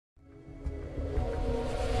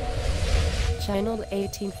Channel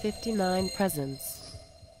 1859 presents.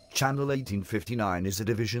 Channel 1859 is a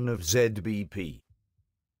division of ZBP.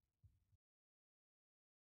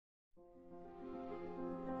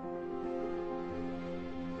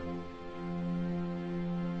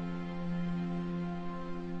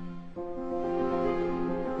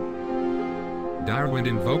 Darwin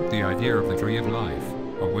invoked the idea of the tree of life,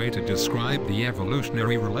 a way to describe the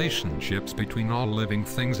evolutionary relationships between all living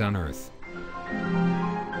things on Earth.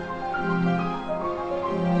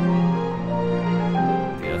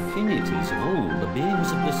 The affinities of all the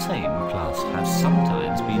beings of the same class have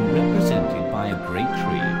sometimes been represented by a great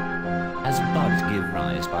tree. As buds give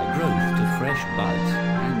rise by growth to fresh buds,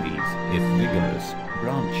 and these, if vigorous,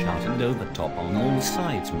 branch out and overtop on all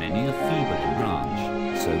sides many a feebler branch.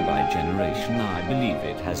 So by generation I believe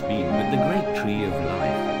it has been with the great tree of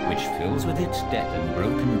life, which fills with its dead and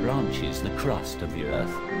broken branches the crust of the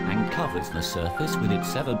earth, and covers the surface with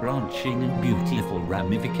its ever-branching and beautiful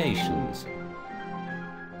ramifications.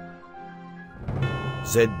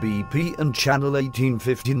 ZBP and Channel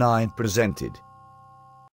 1859 presented.